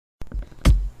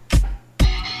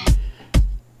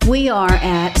We are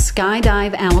at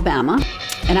Skydive Alabama,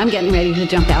 and I'm getting ready to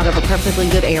jump out of a perfectly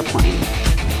good airplane.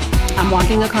 I'm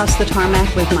walking across the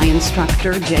tarmac with my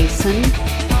instructor, Jason.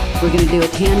 We're going to do a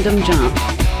tandem jump.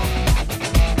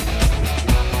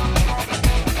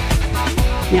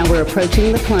 Now we're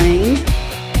approaching the plane,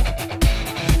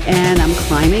 and I'm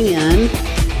climbing in.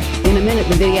 In a minute,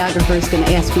 the videographer is going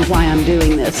to ask me why I'm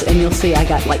doing this, and you'll see I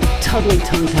got like totally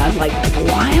tongue-tied, like,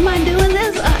 why am I doing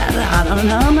this? I don't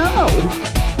know.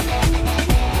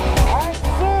 Alright,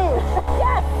 Sue!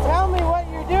 Yes! Tell me what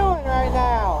you're doing right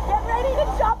now. Get ready to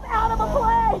jump out of a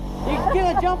plane! You're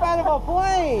gonna jump out of a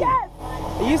plane? Yes!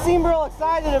 You seem real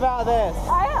excited about this.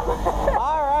 I am.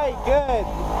 Alright, good.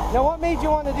 Now what made you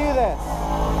want to do this?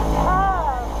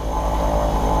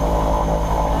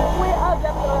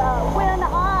 When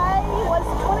I was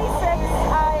 26,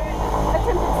 I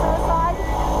attempted suicide,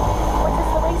 which is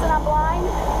the reason I'm blind,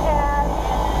 and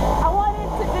I wanted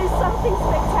to do something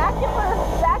spectacular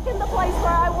back in the place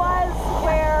where I was,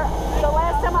 where the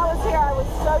last time I was here I was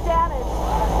so damaged.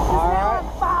 Now I'm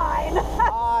fine.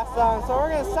 Awesome. So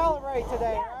we're going to celebrate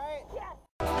today, right? Yes.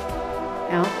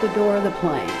 Out the door of the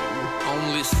plane.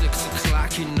 Only 6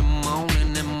 o'clock in the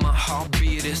morning and my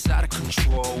heartbeat is out of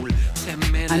control. 10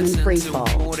 minutes I'm in free into fall.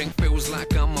 boarding, feels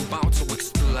like I'm about to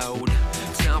explode.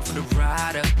 Time for the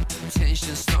rider,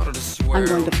 tension started to swirl. I'm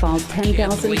going to fall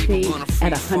 10,000 feet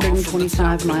at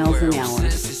 125 miles an hour.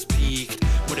 Senses peaked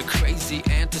with a crazy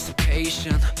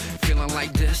anticipation. Feeling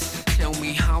like this, tell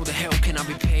me how the hell can I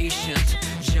be patient?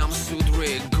 Jumpsuit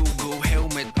rig, Google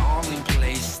helmet all in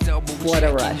place. Double What a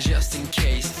checking rush. just in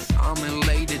case. I'm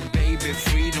elated, baby,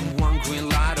 freedom one green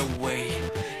light away,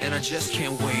 and I just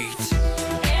can't wait.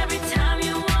 Every time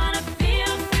you wanna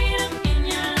feel freedom in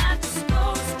your life, just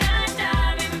go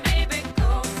skydiving, baby,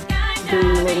 go skydiving.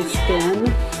 Doing a little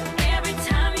spin. Every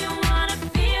time you wanna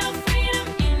feel freedom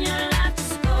in your life,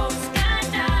 just go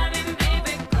skydiving,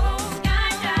 baby, go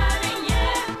skydiving,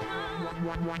 yeah.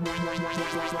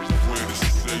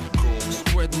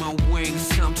 Spread my wings,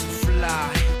 time to fly.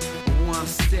 One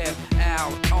step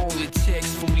out, all it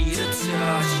takes for me to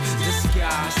touch the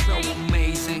sky. So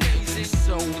amazing,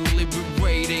 so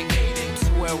liberating.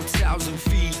 12,000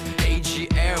 feet,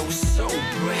 AGL, so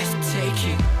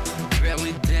breathtaking.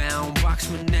 Belly down, box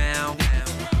me now.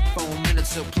 4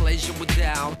 minutes of pleasure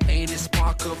without any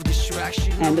spark of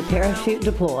distraction. And the parachute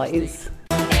deploys,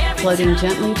 floating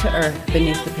gently to earth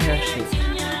beneath the parachute.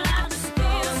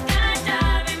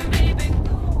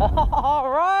 All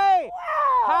right.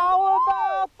 Wow. How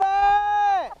about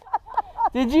that?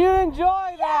 Did you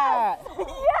enjoy that?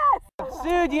 Yes!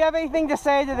 Sue, do you have anything to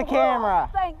say to the camera?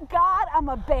 Thank God I'm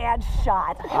a bad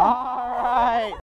shot. All right.